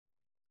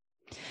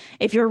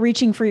If you're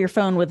reaching for your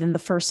phone within the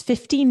first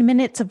 15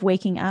 minutes of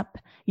waking up,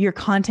 your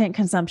content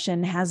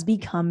consumption has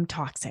become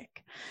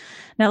toxic.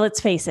 Now,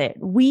 let's face it,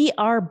 we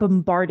are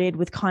bombarded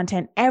with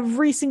content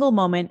every single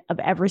moment of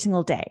every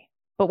single day.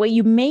 But what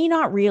you may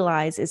not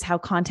realize is how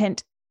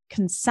content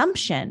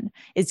consumption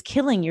is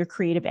killing your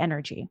creative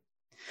energy.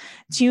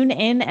 Tune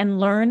in and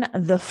learn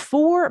the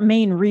 4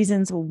 main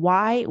reasons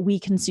why we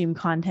consume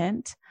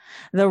content,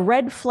 the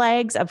red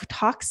flags of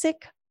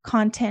toxic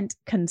content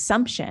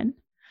consumption,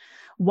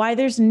 why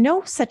there's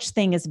no such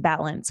thing as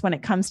balance when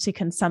it comes to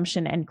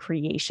consumption and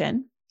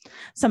creation,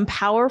 some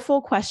powerful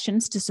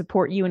questions to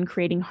support you in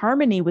creating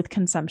harmony with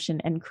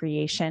consumption and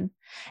creation,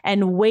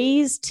 and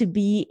ways to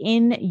be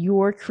in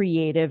your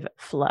creative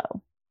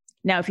flow.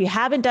 Now, if you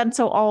haven't done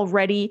so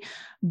already,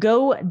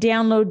 go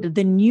download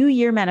the New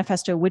Year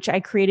Manifesto, which I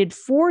created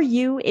for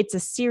you. It's a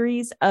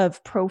series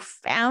of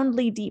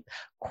profoundly deep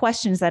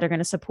questions that are going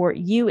to support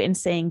you in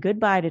saying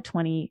goodbye to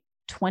 2020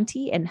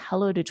 and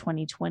hello to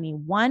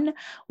 2021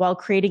 while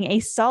creating a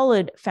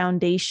solid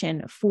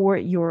foundation for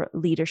your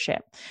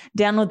leadership.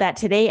 Download that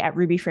today at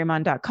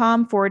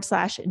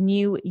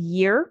rubyfremon.com/new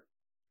year.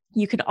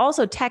 You can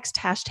also text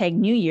hashtag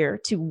New Year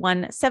to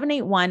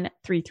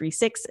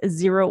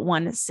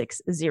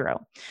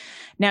 1-781-336-0160.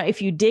 Now,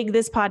 if you dig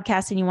this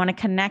podcast and you want to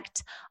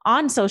connect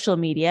on social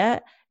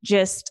media,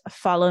 just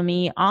follow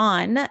me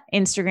on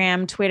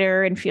Instagram,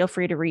 Twitter, and feel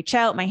free to reach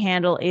out. My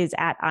handle is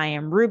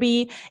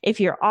 @IamRuby.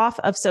 If you're off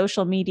of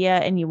social media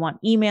and you want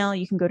email,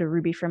 you can go to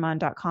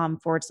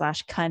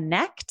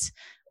rubyfremon.com/connect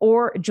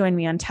or join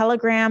me on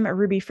Telegram at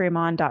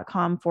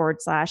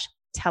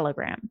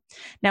rubyfremon.com/Telegram.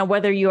 Now,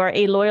 whether you are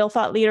a loyal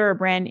thought leader or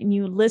brand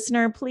new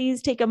listener,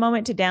 please take a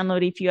moment to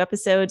download a few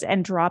episodes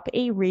and drop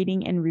a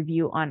rating and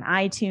review on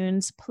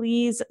iTunes.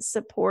 Please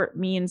support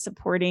me in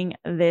supporting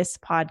this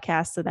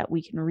podcast so that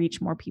we can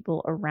reach more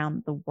people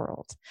around the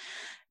world.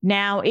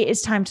 Now, it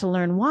is time to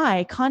learn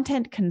why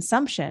content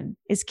consumption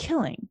is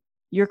killing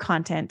your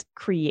content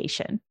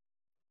creation.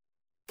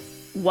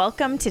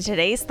 Welcome to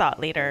today's Thought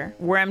Leader,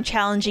 where I'm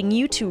challenging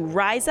you to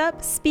rise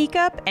up, speak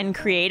up, and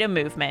create a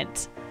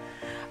movement.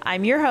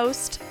 I'm your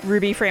host,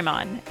 Ruby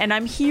Fremon, and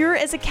I'm here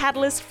as a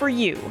catalyst for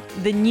you,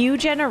 the new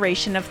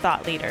generation of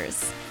thought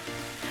leaders.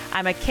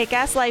 I'm a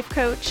kick-ass life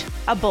coach,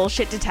 a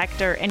bullshit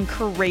detector, and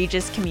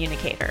courageous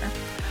communicator.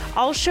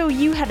 I'll show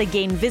you how to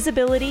gain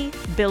visibility,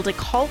 build a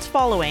cult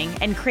following,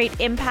 and create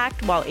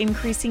impact while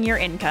increasing your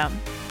income.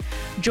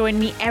 Join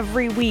me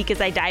every week as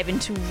I dive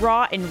into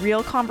raw and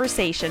real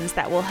conversations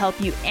that will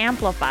help you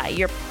amplify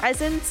your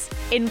presence,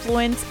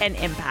 influence, and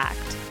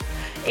impact.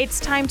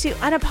 It's time to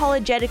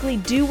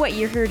unapologetically do what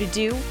you're here to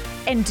do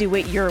and do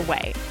it your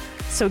way.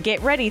 So get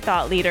ready,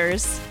 thought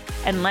leaders,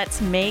 and let's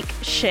make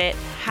shit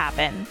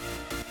happen.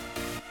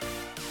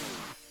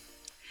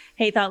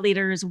 Hey, thought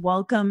leaders,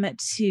 welcome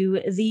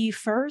to the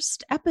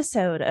first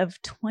episode of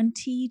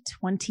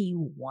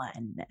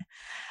 2021.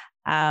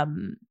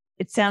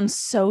 It sounds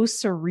so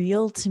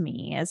surreal to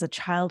me as a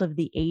child of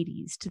the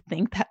 80s to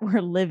think that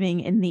we're living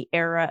in the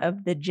era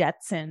of the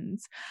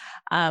Jetsons.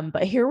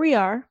 But here we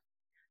are.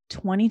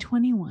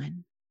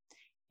 2021,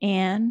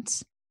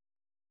 and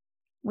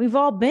we've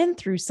all been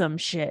through some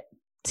shit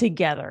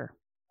together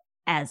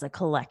as a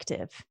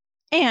collective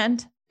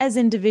and as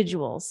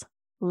individuals.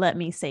 Let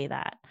me say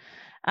that.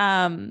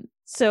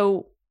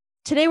 So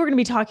today we're going to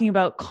be talking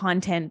about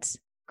content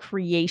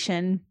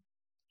creation,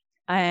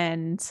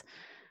 and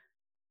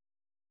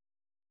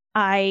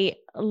I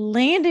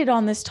landed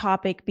on this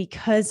topic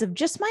because of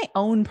just my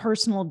own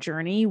personal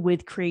journey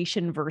with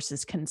creation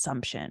versus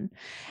consumption.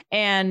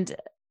 And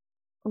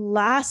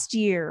last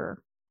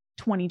year,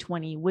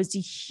 2020, was a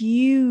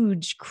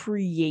huge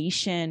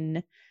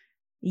creation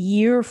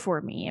year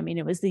for me. I mean,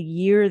 it was the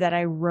year that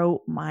I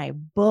wrote my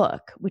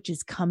book, which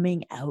is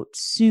coming out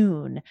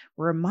soon.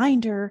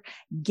 Reminder,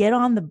 get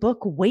on the book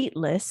wait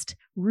list,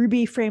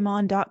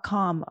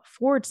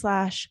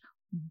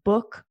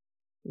 rubyfremon.com/book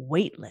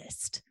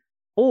waitlist.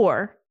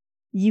 Or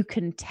you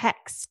can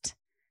text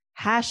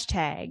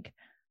hashtag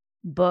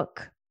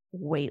book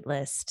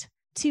waitlist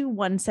to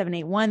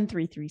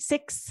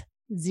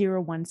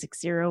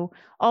 1-781-336-0160.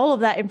 All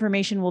of that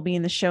information will be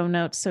in the show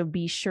notes, so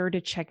be sure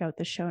to check out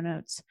the show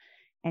notes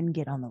and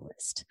get on the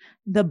list.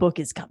 The book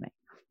is coming.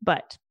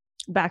 But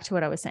back to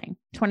what I was saying.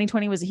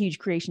 2020 was a huge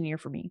creation year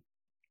for me,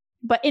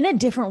 but in a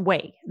different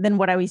way than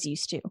what I was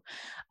used to.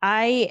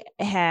 I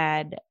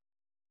had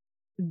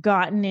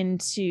gotten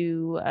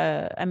into,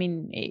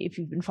 if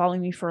you've been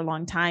following me for a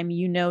long time,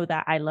 you know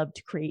that I love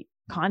to create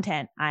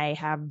content. I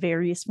have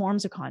various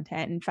forms of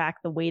content. In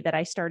fact, the way that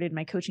I started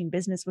my coaching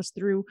business was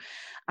through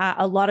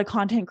a lot of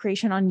content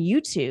creation on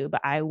YouTube.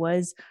 I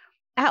was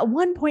at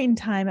one point in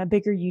time a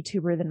bigger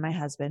YouTuber than my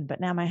husband, but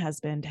now my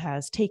husband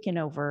has taken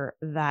over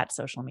that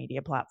social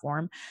media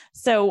platform.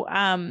 So,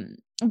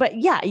 but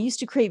yeah, I used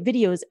to create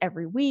videos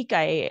every week.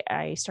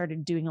 I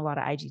started doing a lot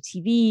of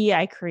IGTV.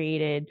 I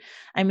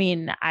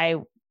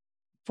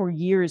for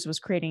years was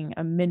creating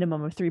a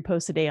minimum of 3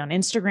 posts a day on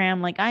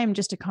Instagram. Like, I am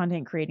just a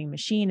content creating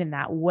machine in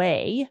that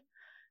way.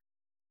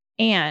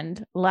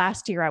 And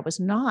last year I was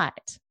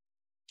not.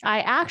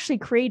 I actually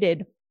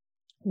created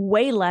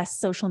way less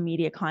social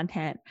media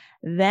content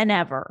than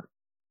ever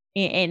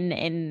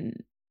in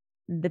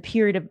the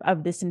period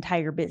of this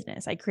entire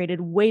business. I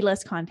created way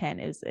less content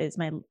is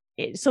my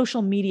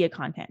social media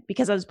content,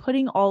 because I was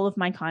putting all of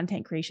my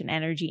content creation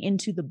energy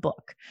into the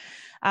book.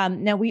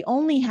 Now we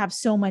only have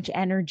so much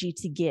energy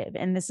to give,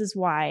 and this is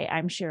why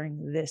I'm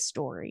sharing this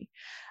story.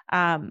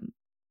 And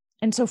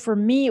so for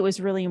me, it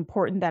was really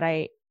important that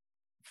I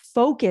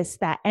focus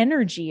that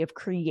energy of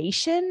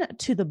creation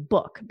to the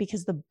book,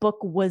 because the book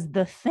was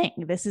the thing.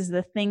 This is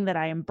the thing that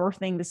I am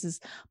birthing. This is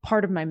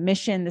part of my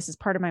mission. This is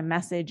part of my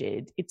message.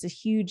 It's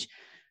huge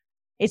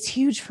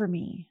for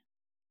me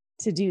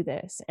to do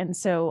this. And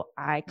so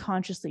I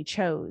consciously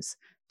chose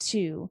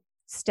to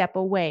step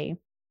away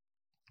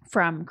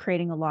from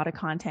creating a lot of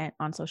content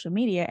on social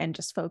media and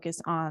just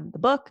focus on the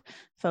book,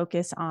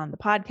 focus on the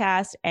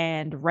podcast,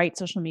 and write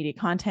social media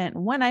content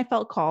when I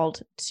felt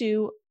called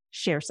to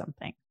share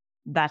something.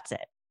 That's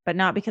it. But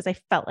not because I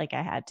felt like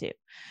I had to.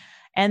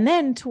 And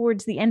then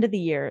towards the end of the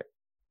year,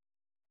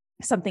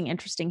 something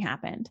interesting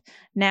happened.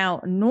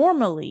 Now,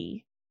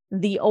 normally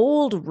the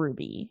old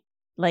Ruby,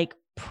 like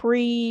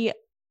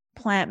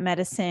pre-plant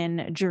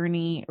medicine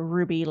journey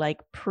Ruby,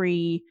 like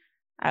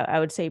I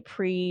would say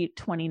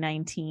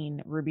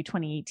pre-2019 Ruby,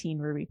 2018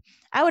 Ruby,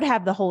 I would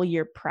have the whole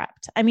year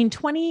prepped. I mean,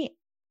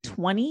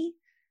 2020,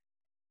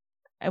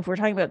 if we're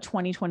talking about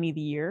 2020, the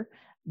year,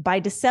 by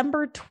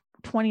December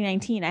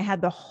 2019, I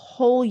had the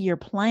whole year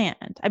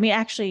planned. I mean,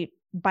 actually,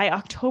 by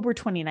October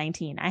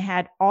 2019, I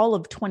had all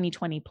of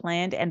 2020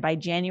 planned. And by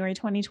January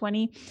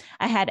 2020,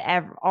 I had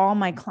all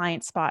my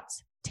client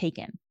spots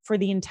taken for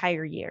the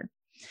entire year.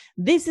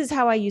 This is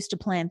how I used to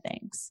plan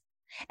things.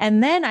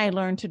 And then I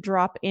learned to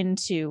drop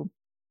into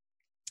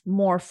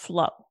more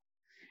flow.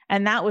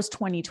 And that was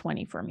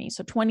 2020 for me.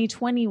 So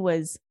 2020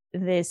 was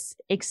this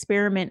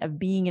experiment of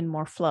being in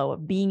more flow,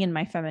 of being in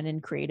my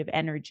feminine creative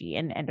energy,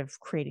 and of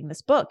creating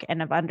this book,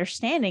 and of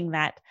understanding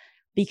that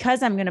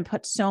because I'm going to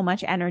put so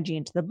much energy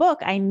into the book,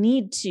 I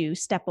need to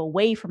step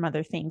away from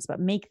other things, but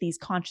make these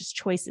conscious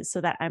choices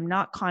so that I'm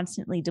not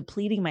constantly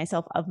depleting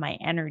myself of my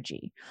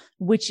energy,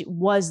 which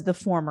was the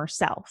former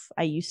self.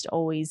 I used to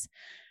always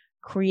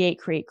create,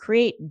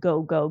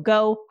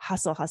 go,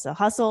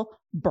 hustle,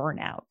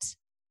 burnout.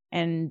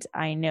 And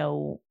I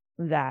know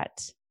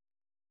that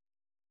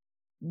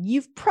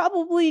you've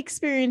probably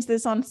experienced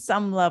this on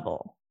some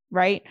level,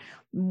 right?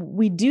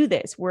 We do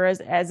this, whereas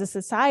as a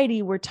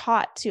society, we're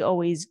taught to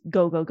always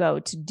go,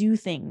 to do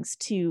things,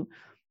 to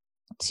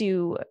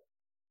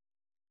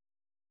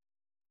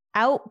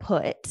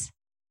output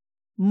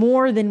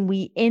more than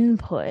we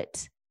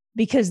input,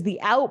 because the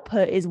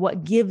output is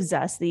what gives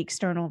us the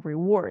external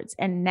rewards.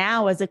 And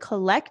now as a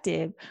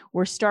collective,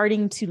 we're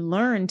starting to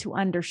learn to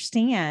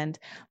understand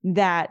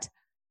that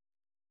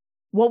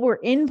what we're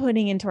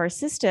inputting into our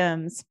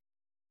systems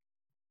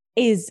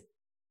is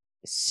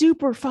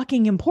super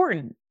fucking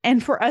important,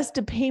 and for us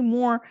to pay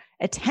more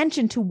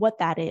attention to what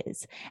that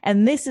is.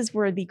 And this is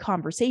where the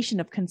conversation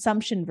of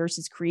consumption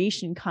versus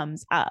creation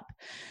comes up.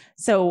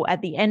 So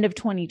at the end of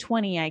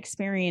 2020, I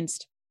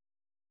experienced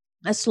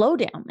a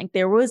slowdown. Like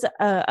there was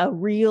a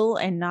real,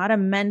 and not a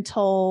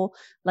mental,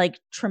 like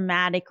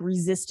traumatic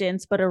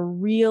resistance, but a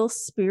real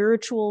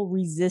spiritual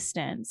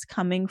resistance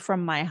coming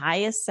from my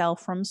highest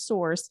self, from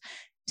source,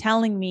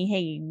 telling me,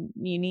 hey,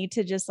 you need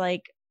to just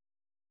like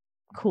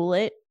cool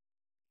it.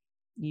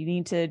 You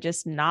need to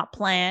just not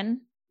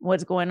plan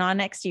what's going on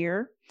next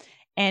year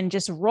and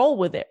just roll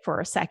with it for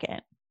a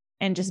second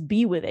and just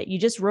be with it. You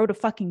just wrote a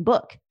fucking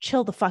book,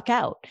 chill the fuck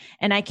out.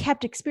 And I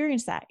kept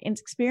experiencing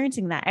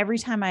that every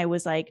time I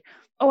was like,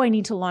 oh, I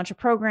need to launch a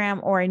program,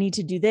 or I need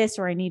to do this,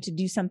 or I need to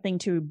do something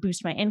to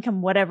boost my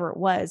income, whatever it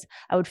was.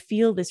 I would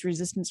feel this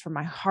resistance from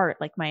my heart.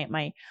 Like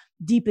my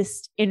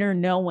deepest inner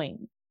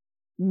knowing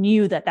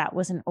knew that that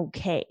wasn't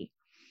okay.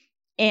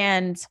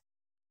 And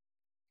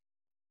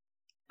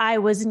I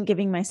wasn't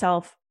giving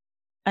myself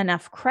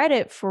enough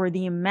credit for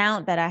the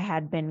amount that I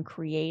had been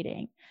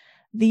creating.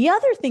 The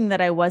other thing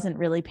that I wasn't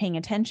really paying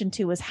attention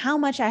to was how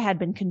much I had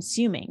been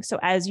consuming. So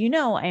as you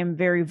know, I am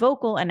very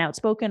vocal and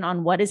outspoken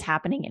on what is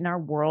happening in our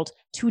world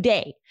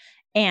today.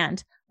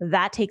 And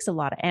that takes a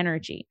lot of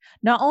energy.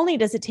 Not only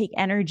does it take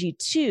energy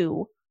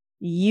to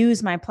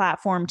use my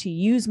platform, to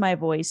use my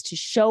voice, to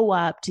show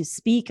up, to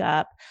speak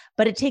up,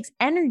 but it takes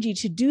energy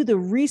to do the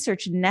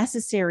research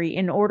necessary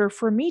in order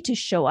for me to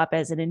show up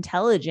as an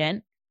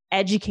intelligent,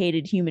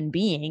 educated human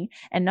being,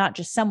 and not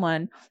just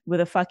someone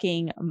with a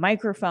fucking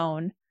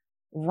microphone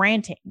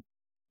ranting,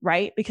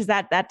 right? Because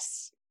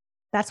that's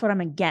what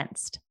I'm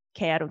against.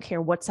 Okay, I don't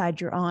care what side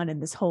you're on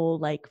in this whole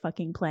like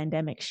fucking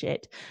pandemic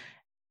shit.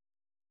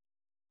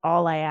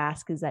 All I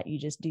ask is that you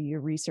just do your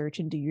research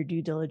and do your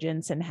due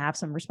diligence and have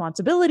some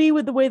responsibility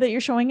with the way that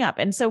you're showing up.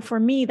 And so for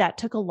me, that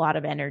took a lot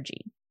of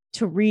energy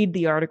to read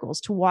the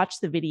articles, to watch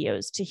the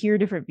videos, to hear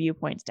different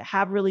viewpoints, to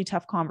have really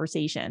tough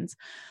conversations.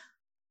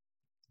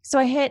 So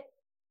I hit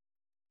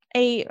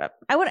I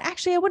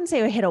wouldn't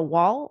say I hit a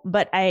wall,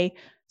 but I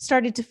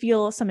started to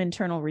feel some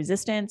internal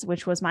resistance,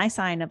 which was my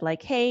sign of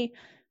like, hey,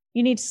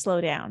 you need to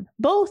slow down,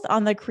 both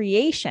on the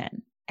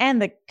creation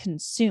and the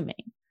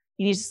consuming.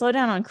 You need to slow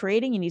down on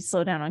creating. You need to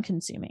slow down on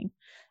consuming.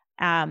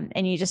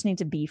 And you just need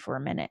to be for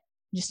a minute.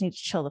 You just need to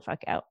chill the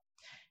fuck out.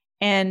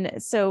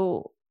 And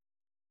so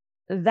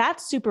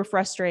that's super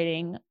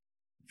frustrating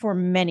for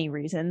many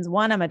reasons.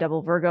 One, I'm a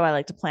double Virgo. I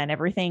like to plan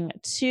everything.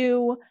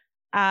 Two,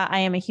 I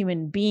am a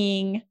human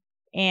being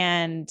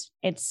and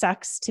it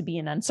sucks to be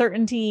in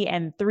uncertainty.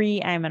 And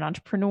three, I'm an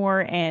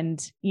entrepreneur and,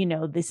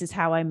 this is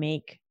how I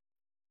make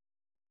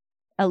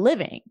a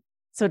living.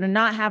 So to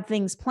not have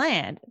things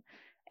planned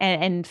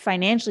and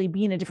financially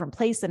be in a different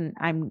place than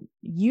I'm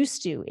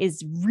used to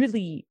is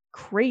really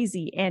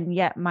crazy. And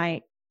yet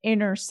my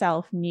inner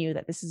self knew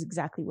that this is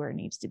exactly where it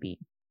needs to be.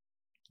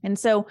 And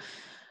so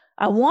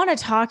I want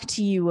to talk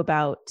to you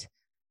about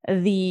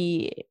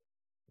the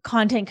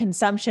content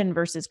consumption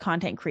versus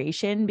content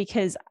creation,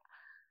 because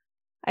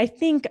I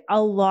think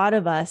a lot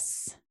of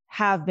us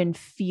have been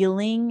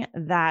feeling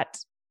that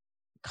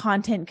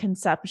content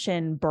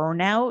consumption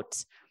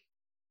burnout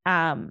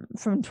from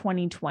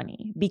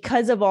 2020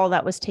 because of all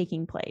that was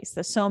taking place.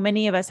 So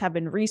many of us have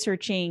been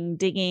researching,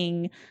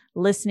 digging,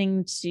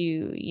 listening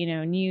to,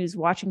 news,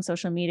 watching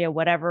social media,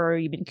 whatever.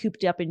 You've been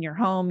cooped up in your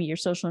home, your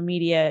social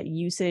media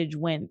usage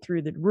went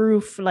through the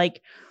roof.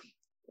 Like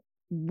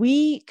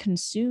we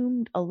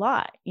consumed a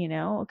lot,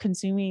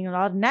 consuming a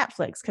lot of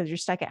Netflix because you're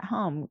stuck at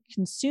home,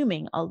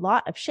 consuming a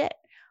lot of shit.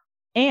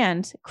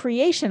 And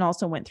creation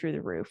also went through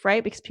the roof,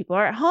 right? Because people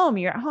are at home,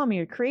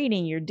 you're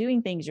creating, you're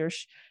doing things, you're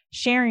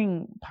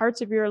sharing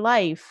parts of your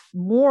life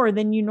more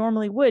than you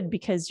normally would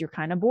because you're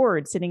kind of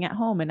bored sitting at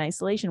home in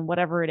isolation,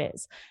 whatever it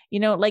is.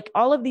 Like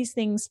all of these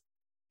things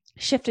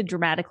shifted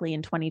dramatically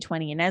in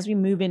 2020. And as we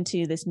move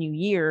into this new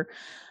year,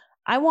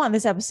 I want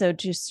this episode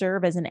to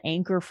serve as an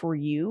anchor for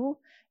you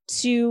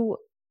to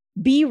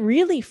be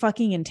really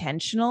fucking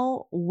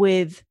intentional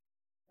with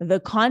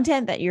the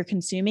content that you're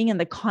consuming and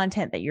the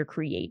content that you're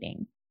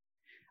creating.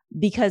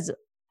 Because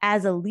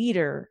as a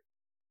leader,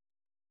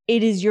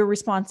 it is your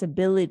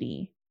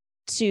responsibility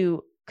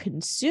to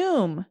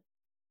consume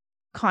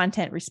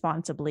content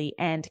responsibly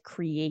and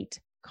create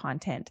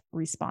content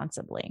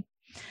responsibly.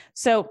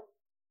 So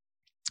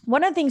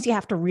one of the things you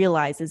have to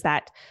realize is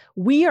that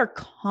we are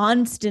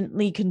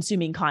constantly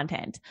consuming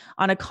content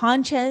on a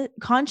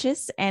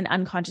conscious and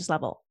unconscious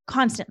level,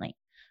 constantly.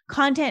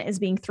 Content is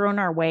being thrown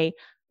our way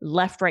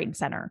left, right, and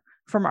center,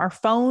 from our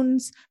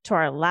phones to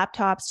our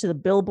laptops, to the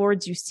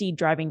billboards you see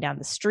driving down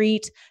the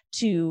street,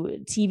 to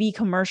TV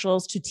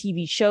commercials, to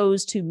TV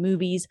shows, to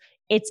movies.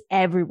 It's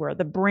everywhere.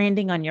 The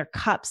branding on your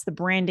cups, the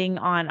branding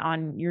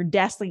on your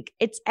desk, like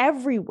it's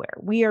everywhere.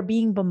 We are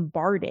being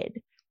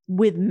bombarded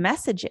with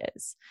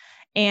messages.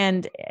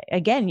 And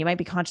again, you might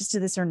be conscious to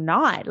this or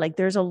not. Like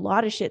there's a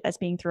lot of shit that's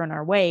being thrown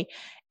our way.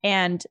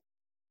 And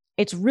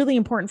it's really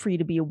important for you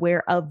to be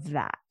aware of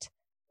that.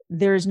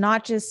 There's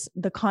not just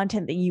the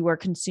content that you are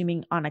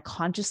consuming on a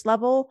conscious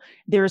level.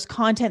 There's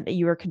content that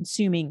you are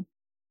consuming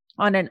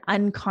on an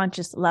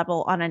unconscious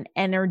level, on an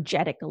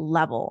energetic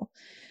level.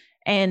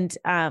 And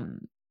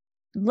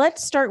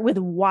let's start with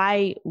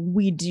why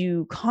we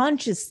do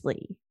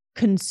consciously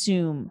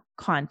consume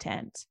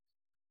content.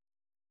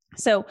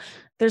 So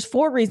there's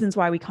 4 reasons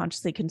why we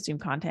consciously consume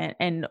content.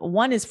 And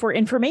one is for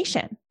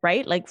information,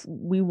 right? Like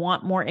we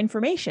want more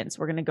information. So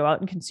we're going to go out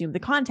and consume the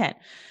content.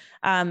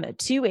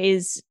 2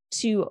 is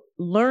to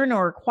learn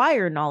or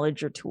acquire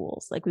knowledge or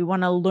tools. Like we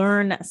want to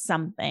learn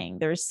something.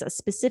 There's a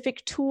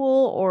specific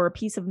tool or a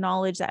piece of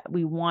knowledge that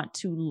we want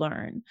to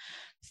learn.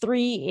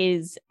 3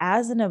 is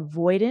as an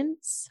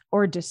avoidance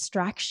or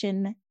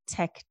distraction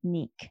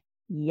technique.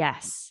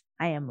 Yes,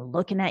 I am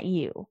looking at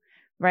you,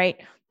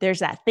 right? There's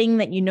that thing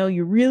that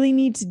you really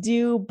need to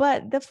do,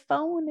 but the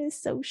phone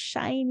is so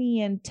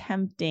shiny and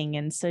tempting.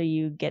 And so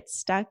you get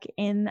stuck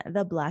in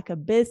the black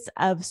abyss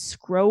of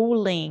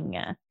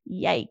scrolling.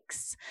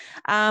 Yikes.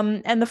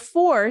 And the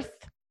 4th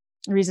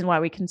reason why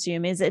we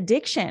consume is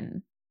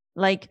addiction.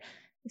 Like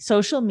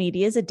social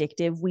media is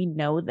addictive. We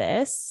know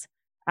this.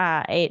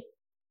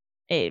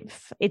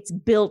 It's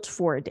built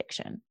for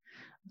addiction,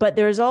 but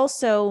there's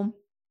also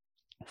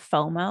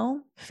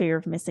FOMO, fear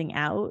of missing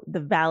out,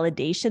 the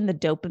validation, the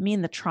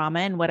dopamine, the trauma.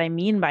 And what I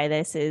mean by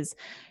this is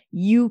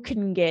you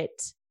can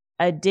get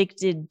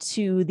addicted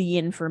to the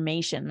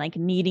information, like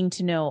needing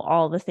to know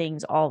all the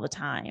things all the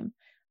time,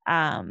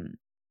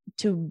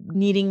 to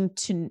needing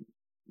to,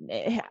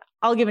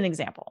 I'll give an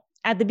example.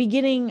 At the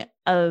beginning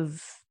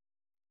of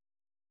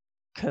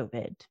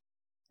COVID,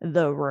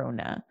 the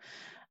Rona,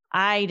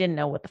 I didn't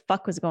know what the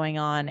fuck was going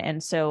on.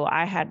 And so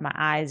I had my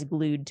eyes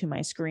glued to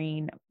my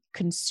screen,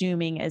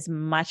 consuming as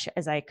much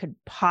as I could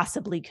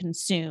possibly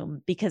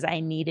consume because I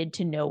needed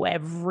to know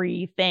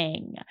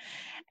everything.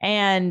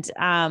 And,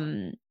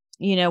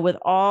 with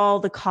all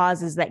the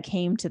causes that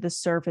came to the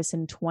surface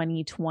in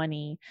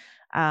 2020,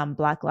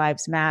 Black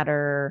Lives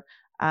Matter,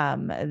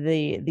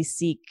 the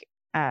Sikh,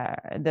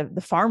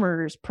 the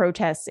farmers'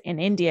 protests in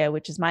India,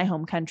 which is my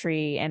home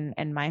country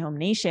and my home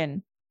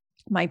nation,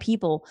 my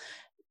people,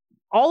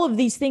 all of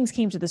these things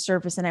came to the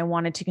surface, and I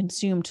wanted to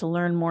consume, to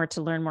learn more,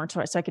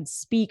 so I could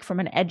speak from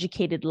an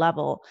educated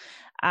level.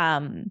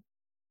 And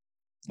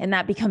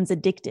that becomes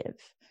addictive.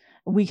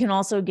 We can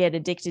also get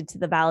addicted to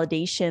the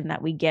validation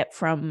that we get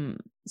from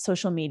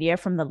social media,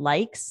 from the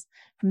likes,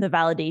 from the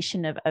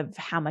validation of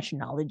how much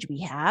knowledge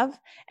we have.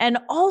 And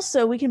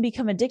also we can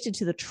become addicted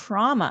to the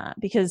trauma,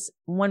 because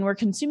when we're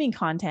consuming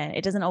content,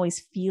 it doesn't always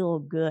feel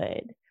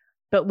good,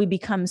 but we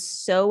become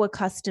so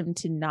accustomed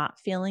to not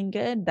feeling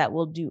good that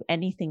we'll do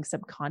anything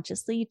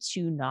subconsciously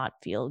to not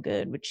feel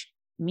good, which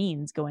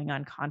means going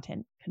on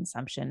content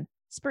consumption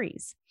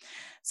sprees.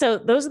 So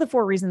those are the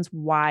 4 reasons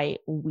why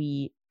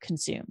we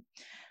consume.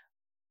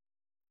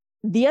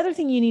 The other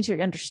thing you need to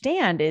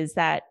understand is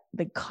that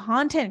the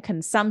content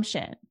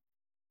consumption,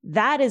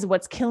 that is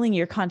what's killing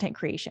your content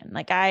creation.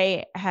 Like,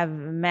 I have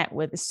met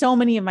with so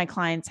many of my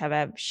clients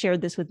have shared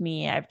this with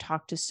me. I've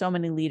talked to so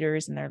many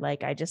leaders, and they're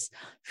like, I just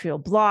feel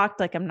blocked.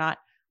 Like, I'm not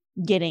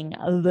getting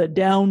the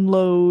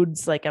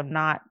downloads. Like, I'm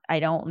not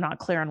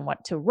clear on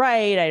what to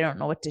write. I don't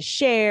know what to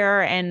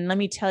share. And let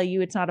me tell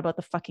you, it's not about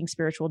the fucking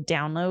spiritual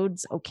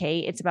downloads. Okay.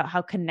 It's about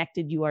how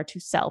connected you are to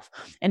self.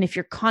 And if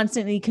you're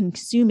constantly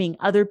consuming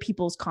other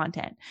people's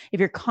content,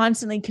 if you're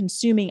constantly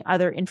consuming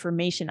other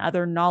information,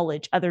 other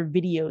knowledge, other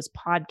videos,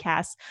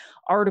 podcasts,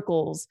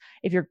 articles,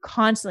 if you're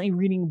constantly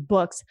reading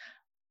books,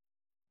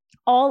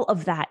 all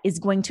of that is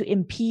going to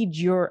impede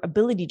your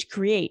ability to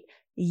create.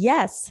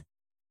 Yes,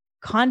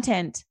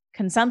 content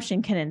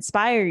consumption can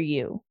inspire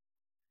you,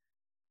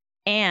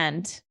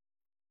 and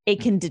it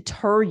can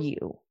deter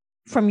you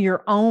from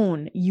your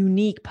own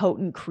unique,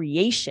 potent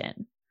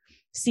creation.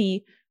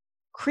 See,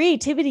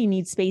 creativity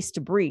needs space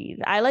to breathe.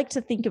 I like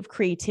to think of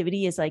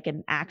creativity as like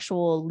an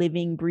actual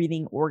living,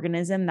 breathing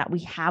organism that we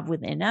have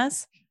within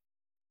us.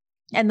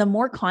 And the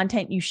more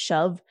content you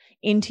shove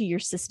into your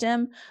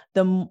system,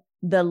 the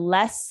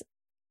less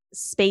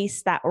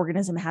space that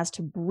organism has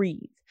to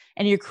breathe.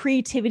 And your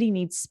creativity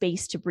needs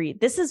space to breathe.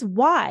 This is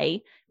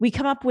why we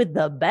come up with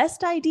the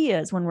best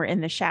ideas when we're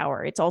in the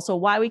shower. It's also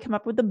why we come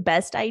up with the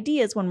best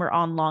ideas when we're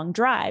on long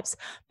drives,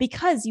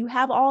 because you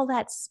have all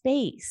that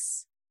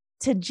space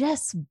to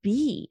just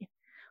be.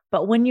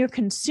 But when you're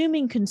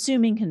consuming,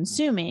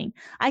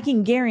 I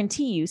can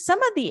guarantee you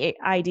some of the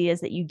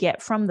ideas that you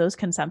get from those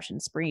consumption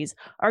sprees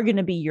are going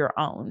to be your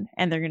own,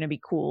 and they're going to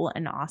be cool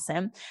and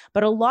awesome.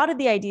 But a lot of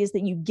the ideas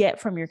that you get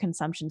from your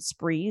consumption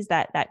sprees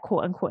that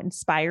quote unquote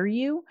inspire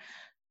you,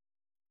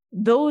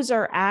 those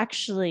are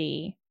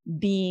actually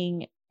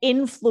being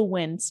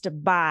influenced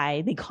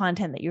by the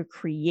content that you're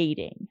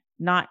creating.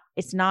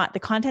 The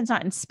content's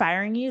not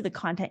inspiring you. The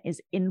content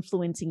is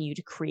influencing you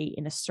to create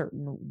in a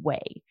certain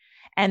way.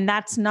 And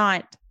that's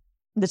not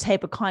the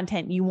type of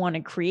content you want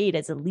to create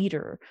as a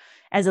leader.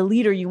 As a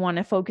leader, you want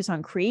to focus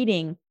on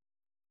creating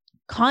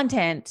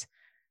content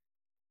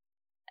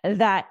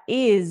that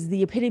is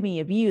the epitome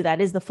of you,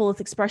 that is the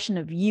fullest expression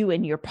of you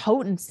and your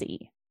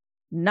potency,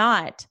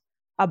 not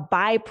a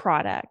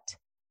byproduct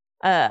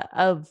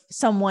of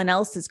someone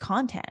else's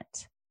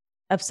content,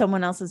 of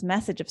someone else's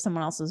message, of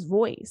someone else's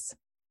voice.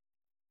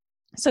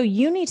 So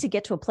you need to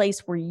get to a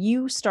place where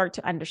you start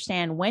to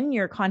understand when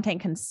your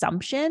content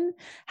consumption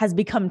has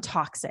become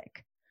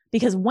toxic.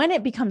 Because when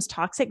it becomes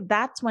toxic,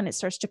 that's when it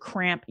starts to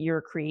cramp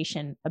your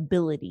creation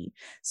ability.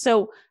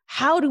 So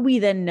how do we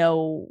then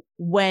know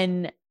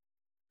when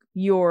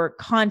your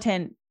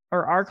content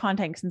or our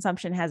content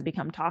consumption has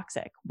become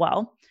toxic?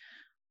 Well,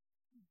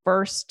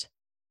 first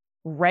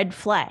red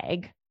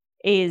flag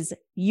is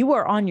you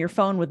are on your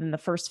phone within the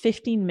first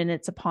 15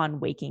 minutes upon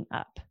waking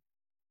up.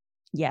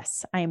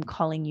 Yes, I am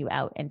calling you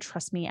out. And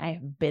trust me, I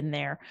have been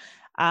there.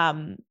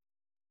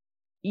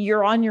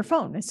 You're on your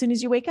phone as soon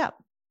as you wake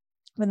up.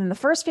 Within the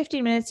first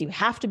 15 minutes, you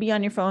have to be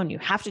on your phone. You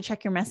have to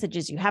check your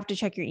messages. You have to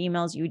check your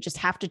emails. You just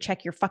have to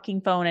check your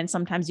fucking phone. And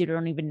sometimes you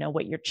don't even know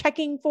what you're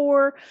checking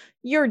for.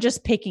 You're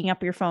just picking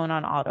up your phone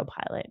on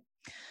autopilot.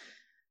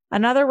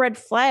 Another red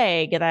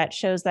flag that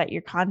shows that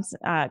your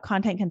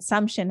content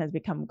consumption has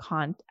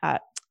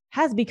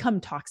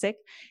become toxic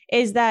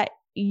is that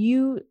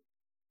you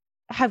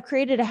have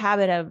created a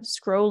habit of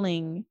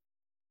scrolling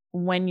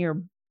when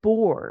you're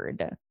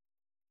bored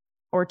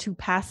or to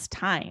pass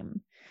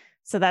time.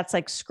 So that's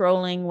like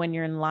scrolling when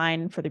you're in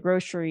line for the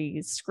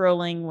groceries,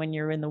 scrolling when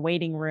you're in the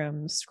waiting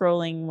room,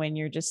 scrolling when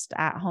you're just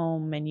at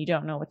home and you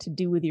don't know what to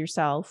do with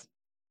yourself.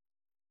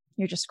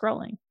 You're just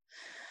scrolling.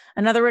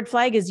 Another red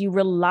flag is you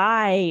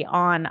rely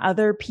on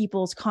other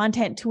people's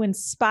content to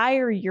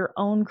inspire your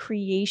own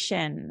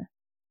creation.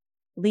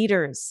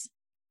 Leaders,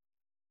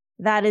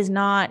 that is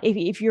not,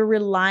 if you're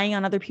relying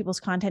on other people's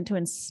content to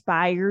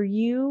inspire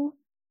you,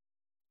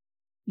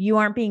 you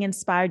aren't being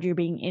inspired, you're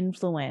being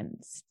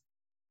influenced.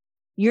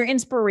 Your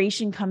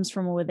inspiration comes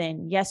from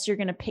within. Yes, you're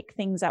going to pick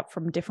things up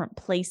from different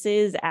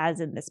places, as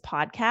in this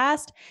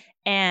podcast,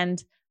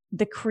 and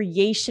the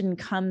creation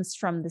comes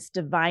from this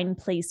divine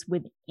place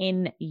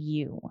within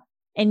you.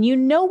 And you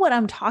know what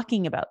I'm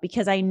talking about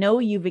because I know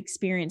you've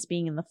experienced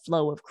being in the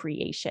flow of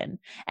creation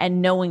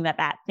and knowing that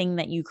that thing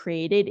that you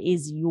created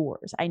is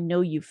yours. I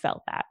know you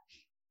felt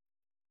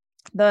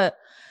that.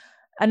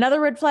 Another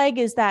red flag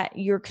is that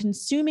you're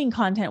consuming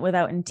content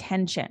without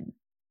intention.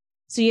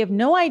 So you have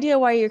no idea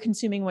why you're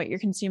consuming what you're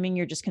consuming.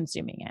 You're just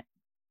consuming it,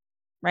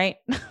 right?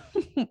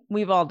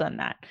 We've all done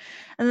that.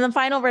 And then the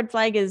final red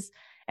flag is,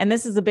 and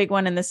this is a big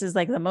one, and this is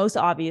like the most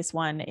obvious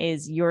one,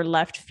 is you're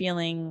left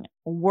feeling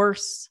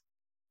worse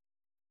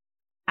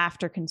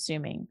after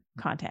consuming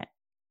content.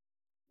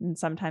 And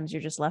sometimes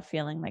you're just left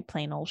feeling like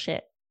plain old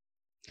shit.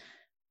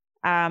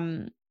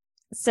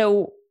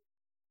 So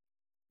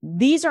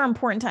these are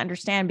important to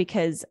understand,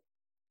 because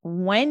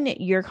when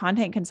your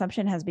content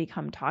consumption has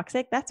become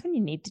toxic, that's when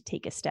you need to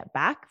take a step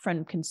back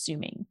from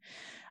consuming.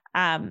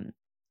 And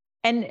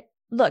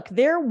look,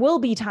 there will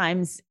be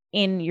times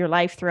in your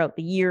life throughout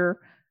the year,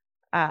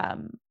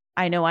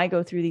 I know I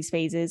go through these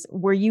phases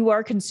where you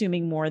are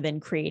consuming more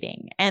than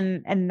creating,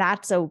 and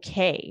that's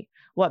okay.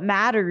 What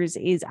matters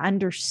is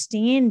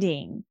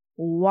understanding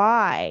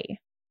why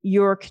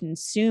you're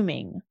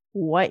consuming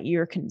what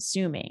you're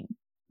consuming.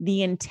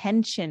 The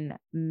intention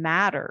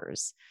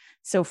matters.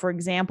 So for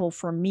example,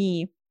 for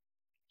me,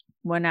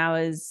 when I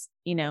was,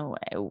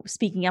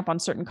 speaking up on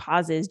certain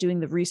causes, doing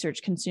the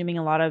research, consuming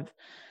a lot of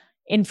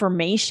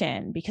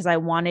information because I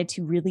wanted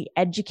to really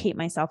educate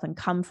myself and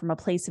come from a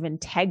place of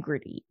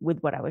integrity with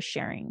what I was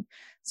sharing.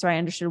 So I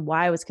understood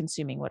why I was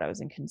consuming what I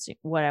was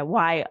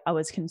why I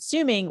was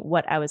consuming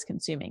what I was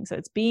consuming. So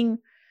it's being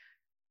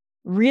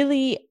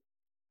really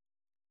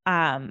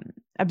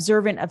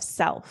observant of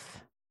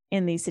self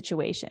in these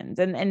situations.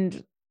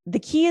 And the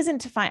key isn't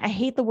to find, I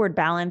hate the word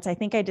balance. I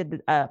think I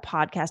did a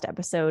podcast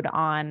episode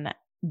on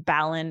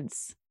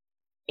balance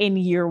in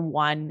year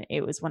one.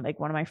 It was one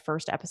of my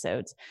first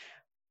episodes.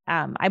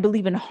 I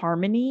believe in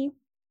harmony.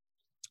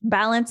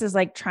 Balance is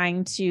like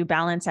trying to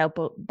balance out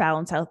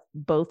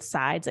both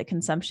sides, like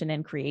consumption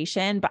and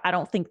creation. But I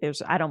don't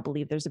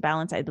believe there's a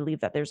balance. I believe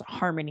that there's a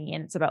harmony,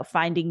 and it's about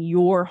finding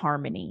your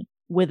harmony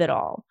with it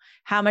all.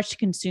 How much to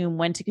consume,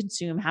 when to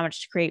consume, how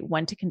much to create,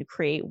 when to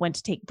create, when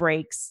to take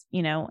breaks,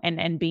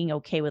 and being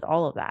okay with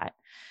all of that.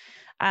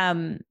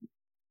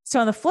 So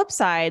on the flip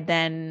side,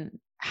 then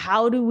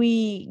how do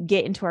we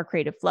get into our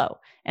creative flow?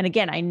 And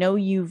again, I know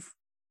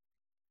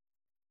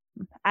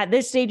at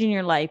this stage in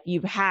your life,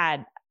 you've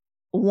had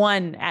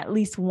at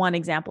least one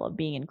example of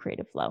being in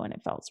creative flow, and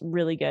it felt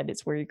really good.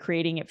 It's where you're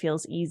creating. It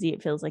feels easy.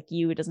 It feels like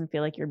you. It doesn't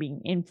feel like you're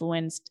being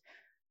influenced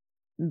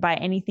by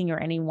anything or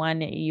anyone.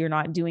 You're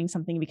not doing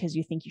something because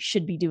you think you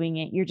should be doing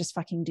it. You're just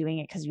fucking doing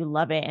it because you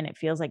love it. And it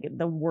feels like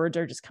the words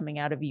are just coming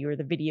out of you, or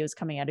the videos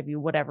coming out of you,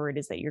 whatever it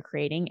is that you're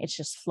creating. It's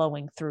just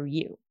flowing through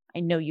you.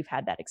 I know you've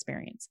had that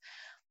experience.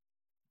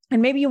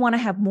 And maybe you want to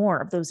have more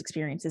of those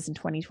experiences in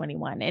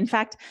 2021. In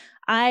fact,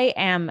 I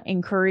am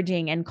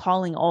encouraging and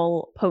calling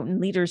all potent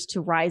leaders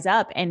to rise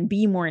up and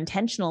be more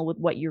intentional with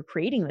what you're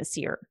creating this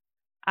year.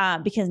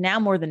 Because now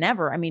more than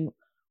ever,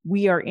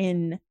 we are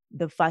in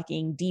the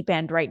fucking deep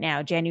end right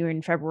now. January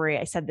and February,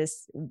 I said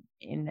this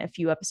in a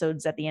few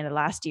episodes at the end of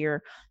last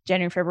year.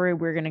 January and February,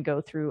 we're going to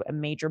go through a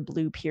major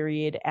blue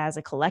period as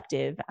a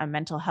collective.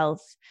 Mental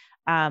health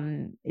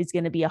is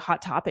going to be a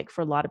hot topic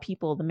for a lot of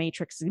people. The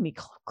matrix is going to be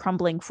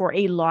crumbling for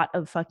a lot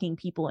of fucking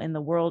people in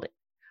the world.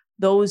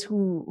 Those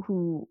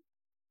who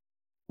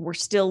were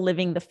still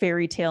living the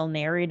fairy tale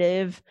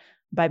narrative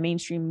by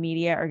mainstream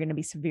media are going to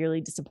be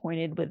severely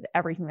disappointed with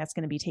everything that's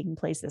going to be taking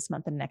place this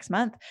month and next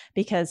month,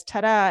 because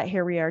ta-da,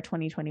 here we are,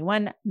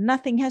 2021.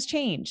 Nothing has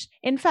changed.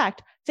 In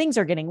fact, things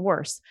are getting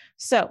worse.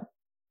 So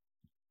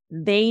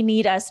they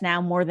need us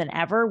now more than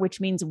ever,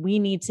 which means we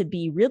need to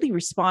be really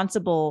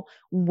responsible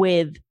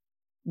with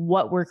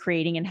what we're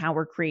creating and how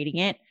we're creating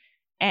it,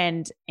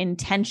 and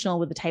intentional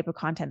with the type of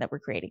content that we're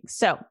creating.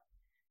 So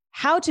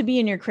how to be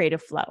in your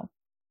creative flow.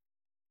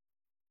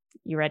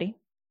 You ready?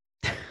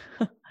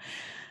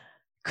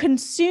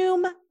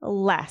 Consume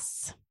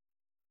less.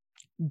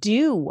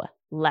 Do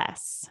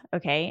less.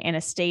 Okay. In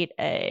a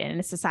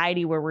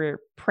society where we're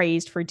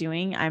praised for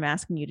doing, I'm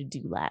asking you to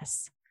do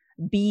less.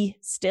 Be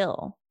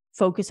still.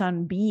 Focus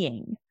on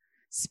being.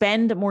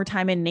 Spend more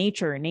time in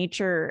nature.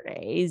 Nature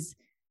is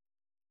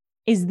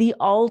the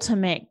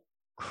ultimate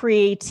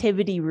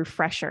creativity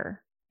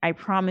refresher. I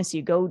promise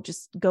you,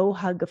 go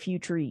hug a few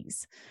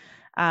trees.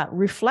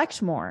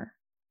 Reflect more.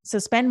 So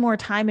spend more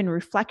time in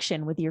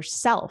reflection with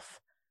yourself.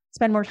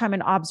 Spend more time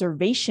in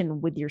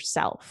observation with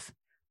yourself.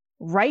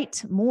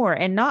 Write more,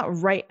 and not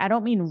write. I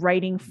don't mean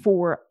writing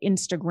for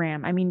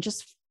Instagram. I mean,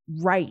 just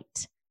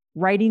write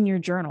in your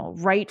journal.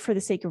 Write for the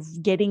sake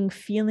of getting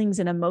feelings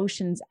and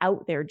emotions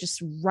out there.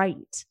 Just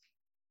write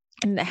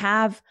and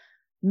have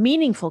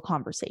meaningful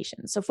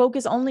conversations. So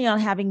focus only on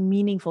having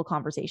meaningful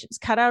conversations.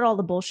 Cut out all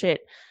the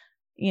bullshit,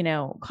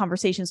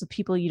 conversations with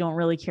people you don't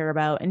really care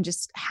about, and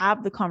just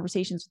have the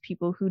conversations with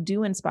people who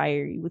do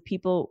inspire you, with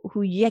people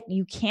who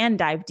you can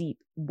dive deep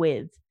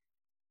with,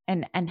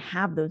 and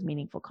have those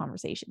meaningful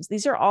conversations.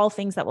 These are all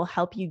things that will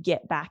help you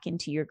get back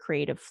into your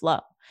creative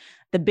flow.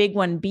 The big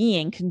one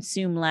being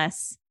consume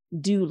less,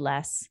 do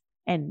less,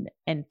 and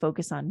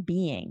focus on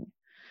being.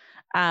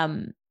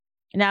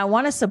 Now, I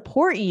want to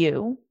support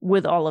you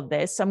with all of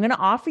this. So I'm going to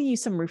offer you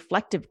some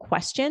reflective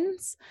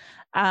questions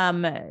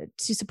to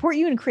support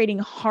you in creating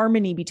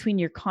harmony between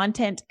your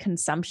content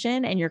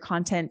consumption and your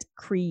content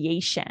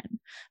creation,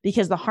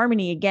 because the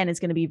harmony, again, is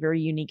going to be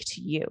very unique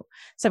to you.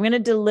 So I'm going to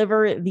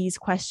deliver these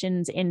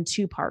questions in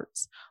two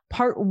parts.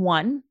 Part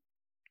one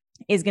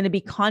is going to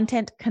be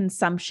content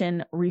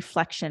consumption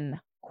reflection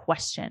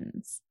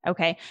questions.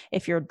 Okay.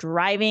 If you're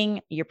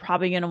driving, you're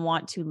probably going to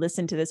want to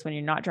listen to this when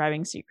you're not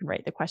driving, so you can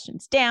write the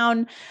questions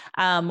down.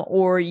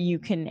 Or you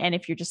can, and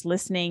if you're just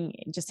listening,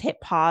 just hit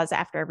pause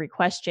after every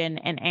question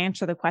and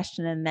answer the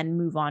question and then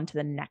move on to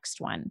the next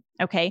one.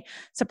 Okay.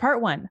 So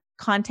part one,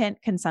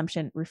 content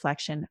consumption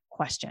reflection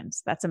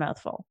questions. That's a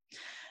mouthful.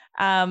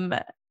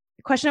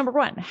 Question number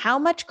one, how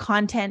much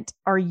content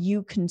are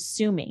you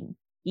consuming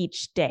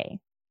each day?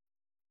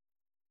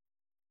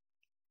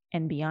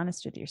 And be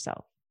honest with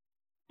yourself.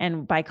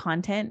 And by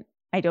content,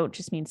 I don't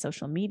just mean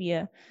social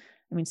media.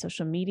 I mean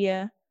social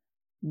media,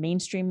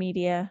 mainstream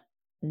media,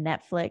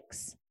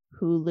 Netflix,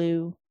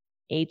 Hulu,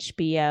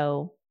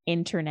 HBO,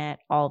 internet,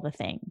 all the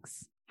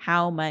things.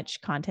 How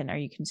much content are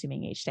you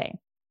consuming each day?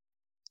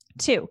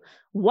 Two,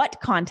 what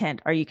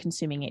content are you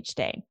consuming each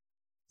day?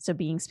 So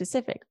being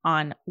specific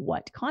on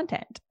what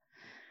content.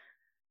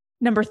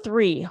 Number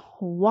three,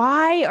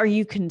 why are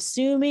you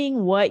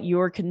consuming what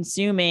you're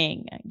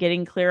consuming?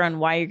 Getting clear on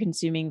why you're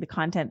consuming the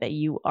content that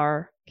you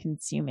are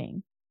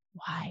consuming.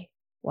 Why?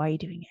 Why are you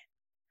doing it?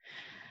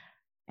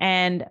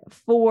 And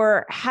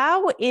four,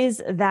 how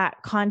is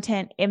that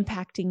content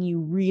impacting you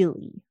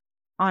really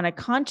on a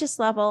conscious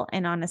level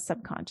and on a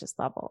subconscious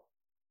level?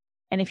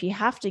 And if you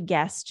have to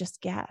guess,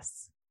 just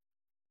guess.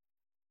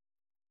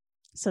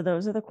 So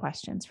those are the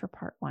questions for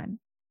part one.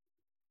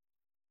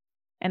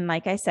 And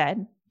like I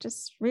said,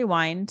 just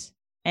rewind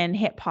and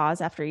hit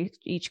pause after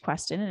each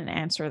question and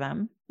answer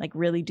them. Like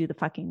really do the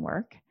fucking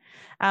work.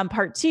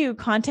 Part two,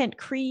 content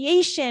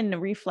creation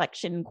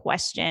reflection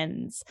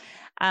questions.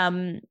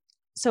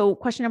 So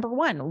question number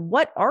one,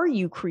 what are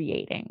you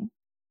creating?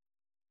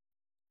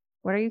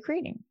 What are you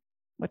creating?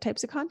 What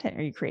types of content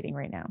are you creating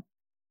right now?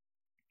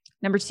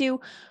 Number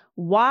two,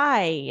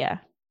 why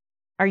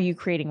are you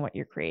creating what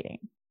you're creating?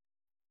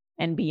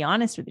 And be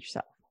honest with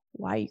yourself.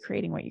 Why are you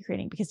creating what you're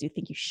creating? Because you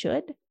think you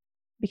should?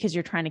 Because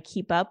you're trying to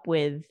keep up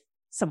with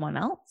someone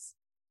else?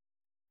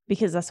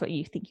 Because that's what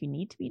you think you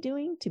need to be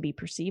doing to be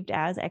perceived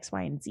as X,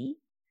 Y, and Z?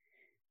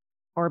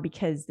 Or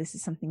because this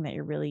is something that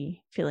you're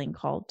really feeling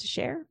called to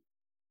share?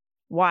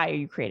 Why are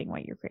you creating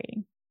what you're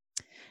creating?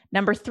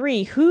 Number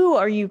three, who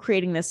are you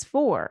creating this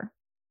for?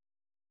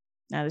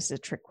 Now, this is a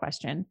trick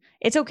question.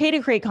 It's okay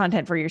to create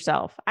content for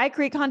yourself. I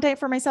create content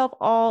for myself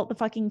all the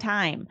fucking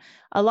time.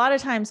 A lot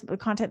of times the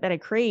content that I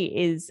create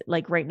is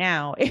like right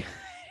now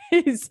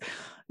is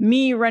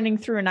me running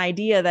through an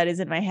idea that is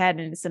in my head,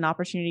 and it's an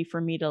opportunity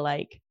for me to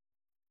like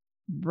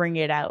bring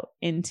it out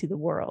into the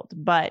world.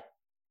 But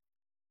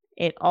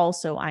it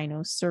also, I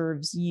know,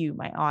 serves you,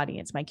 my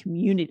audience, my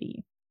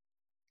community.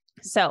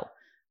 So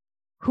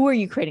who are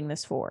you creating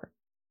this for?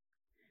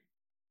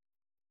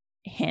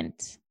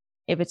 Hint.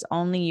 If it's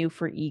only you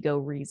for ego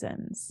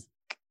reasons,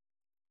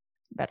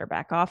 better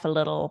back off a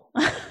little.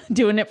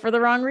 Doing it for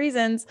the wrong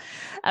reasons.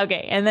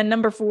 Okay. And then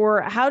number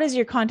four, how does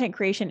your content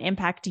creation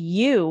impact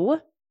you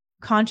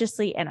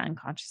consciously and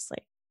unconsciously?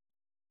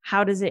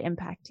 How does it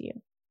impact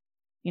you?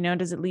 You know,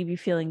 does it leave you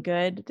feeling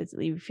good? Does it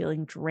leave you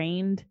feeling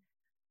drained?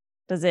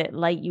 Does it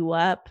light you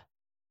up?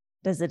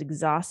 Does it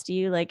exhaust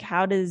you? Like,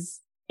 how does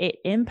it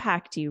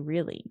impact you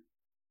really?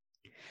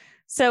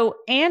 So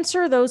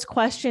answer those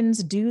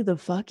questions, do the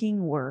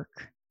fucking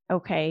work,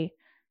 okay?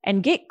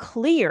 And get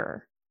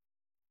clear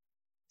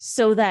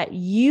so that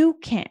you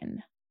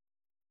can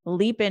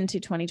leap into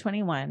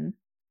 2021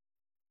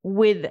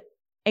 with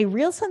a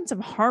real sense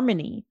of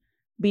harmony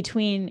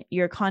between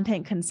your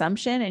content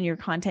consumption and your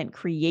content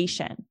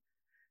creation.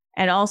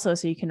 And also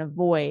so you can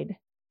avoid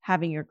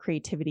having your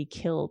creativity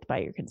killed by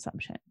your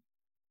consumption.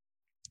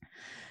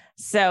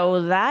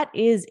 So that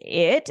is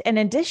it. In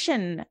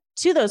addition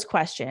to those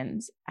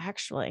questions,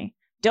 actually,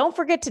 don't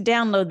forget to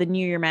download the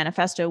New Year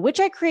Manifesto, which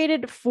I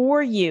created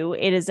for you.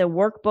 It is a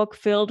workbook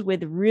filled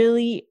with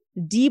really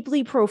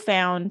deeply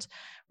profound,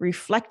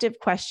 reflective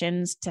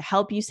questions to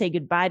help you say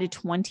goodbye to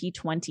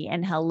 2020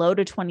 and hello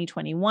to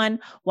 2021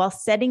 while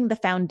setting the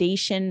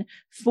foundation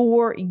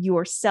for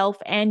yourself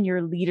and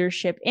your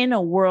leadership in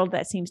a world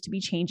that seems to be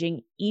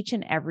changing each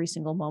and every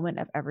single moment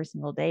of every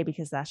single day,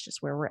 because that's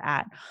just where we're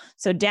at.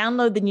 So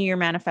download the New Year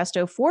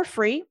Manifesto for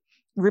free.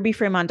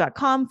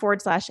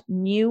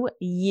 RubyFremont.com/new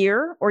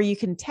year, or you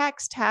can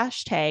text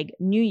hashtag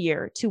new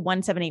year to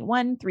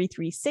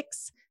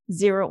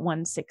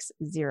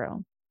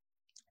 1781-336-0160.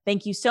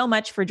 Thank you so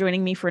much for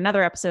joining me for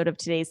another episode of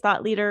Today's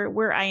Thought Leader,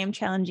 where I am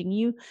challenging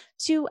you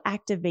to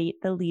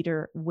activate the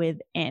leader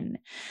within.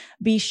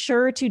 Be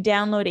sure to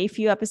download a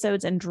few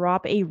episodes and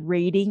drop a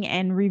rating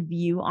and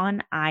review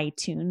on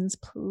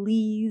iTunes.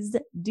 Please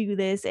do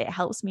this. It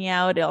helps me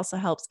out. It also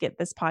helps get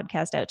this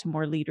podcast out to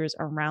more leaders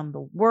around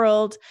the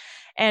world.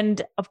 And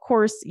of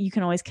course, you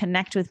can always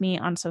connect with me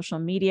on social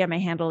media. My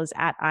handle is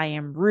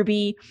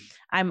 @IamRuby.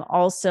 I'm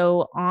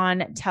also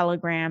on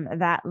Telegram.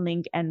 That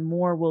link and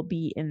more will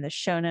be in the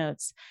show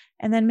notes.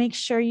 And then make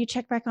sure you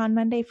check back on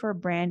Monday for a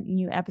brand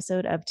new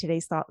episode of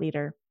Today's Thought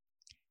Leader.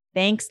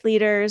 Thanks,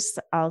 leaders.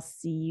 I'll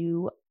see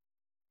you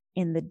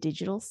in the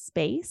digital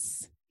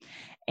space.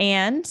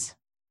 And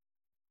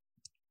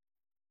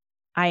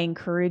I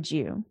encourage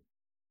you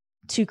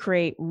to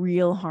create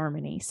real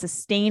harmony,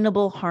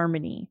 sustainable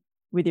harmony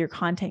with your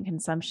content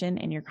consumption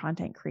and your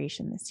content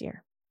creation this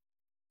year.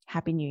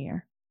 Happy New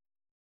Year.